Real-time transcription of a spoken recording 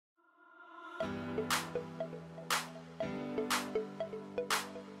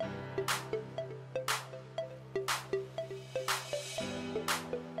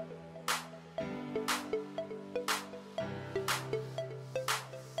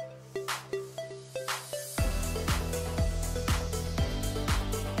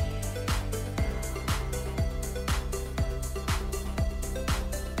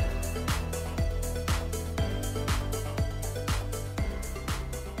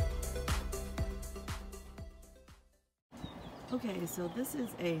Okay, so this is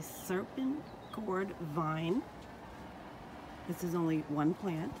a Serpent gourd vine. This is only one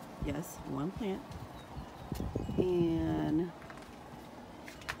plant. Yes, one plant. And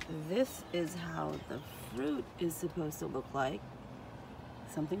this is how the fruit is supposed to look like.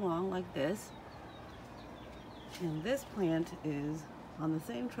 Something long like this. And this plant is on the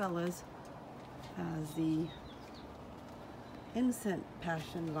same trellis as the incense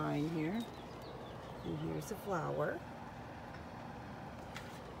passion vine here. And here's the flower.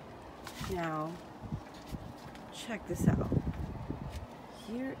 Now, check this out.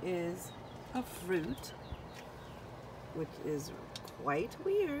 Here is a fruit, which is quite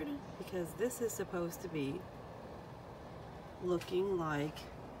weird because this is supposed to be looking like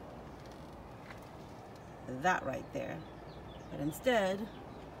that right there. But instead,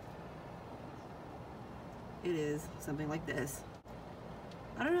 it is something like this.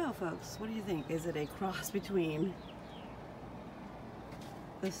 I don't know, folks. What do you think? Is it a cross between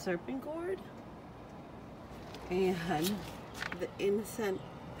the serpent gourd and the incense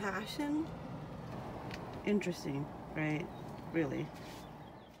passion? Interesting, right? Really.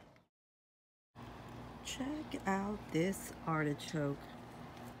 Check out this artichoke.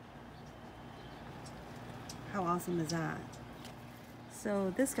 How awesome is that?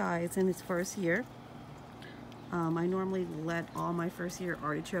 So this guy is in his first year. I normally let all my first year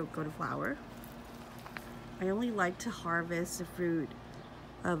artichoke go to flower. I only like to harvest the fruit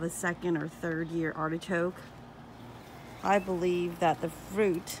of a second or third year artichoke. I believe that the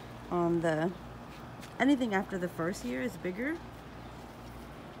fruit on anything after the first year is bigger.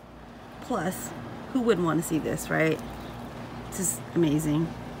 Plus, who wouldn't want to see this, right? It's just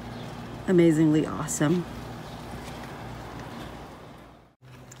amazing. Amazingly awesome.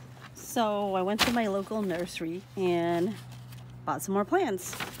 So I went to my local nursery and bought some more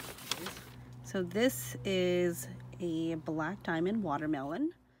plants. So this is a black diamond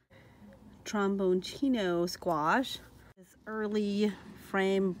watermelon, tromboncino squash, this early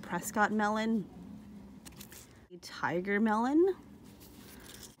frame Prescott melon, a tiger melon,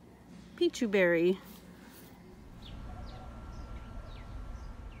 pichu berry,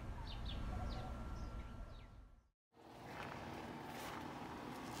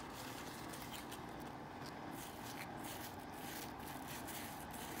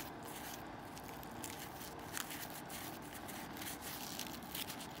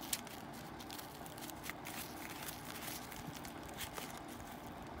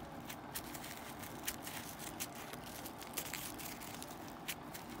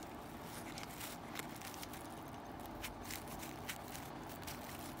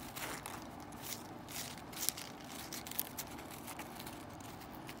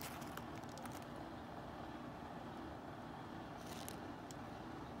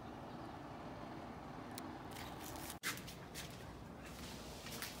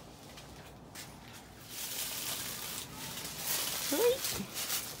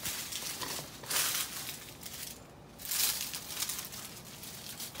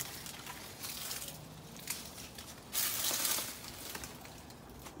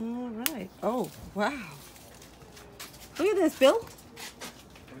 All right. Oh, wow. Look at this, Bill. What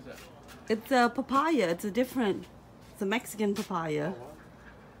is that? It's a papaya. It's a Mexican papaya. Oh, wow.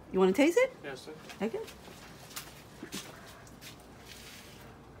 You want to taste it? Yes, sir. Okay.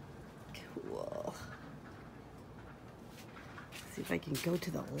 Cool. See if I can go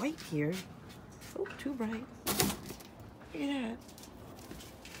to the light here. Oh, too bright. Look at that.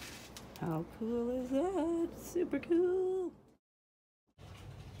 How cool is that? Super cool.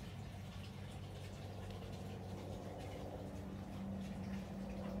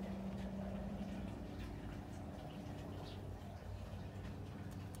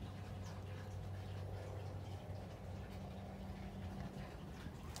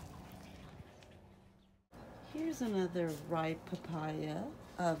 Here's another ripe papaya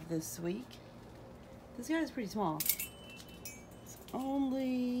of this week. This guy is pretty small. It's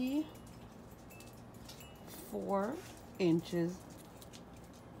only 4 inches.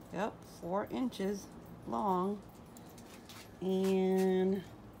 Yep, 4 inches long. And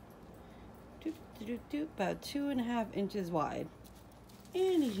about 2.5 inches wide.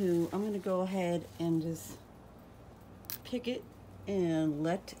 Anywho, I'm gonna go ahead and just pick it and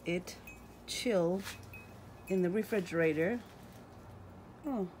let it chill in the refrigerator.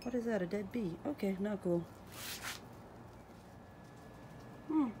 Oh, what is that? A dead bee? Okay, not cool.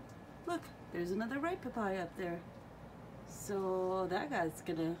 Look, there's another ripe papaya up there. So that guy's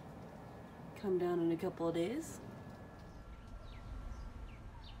gonna come down in a couple of days.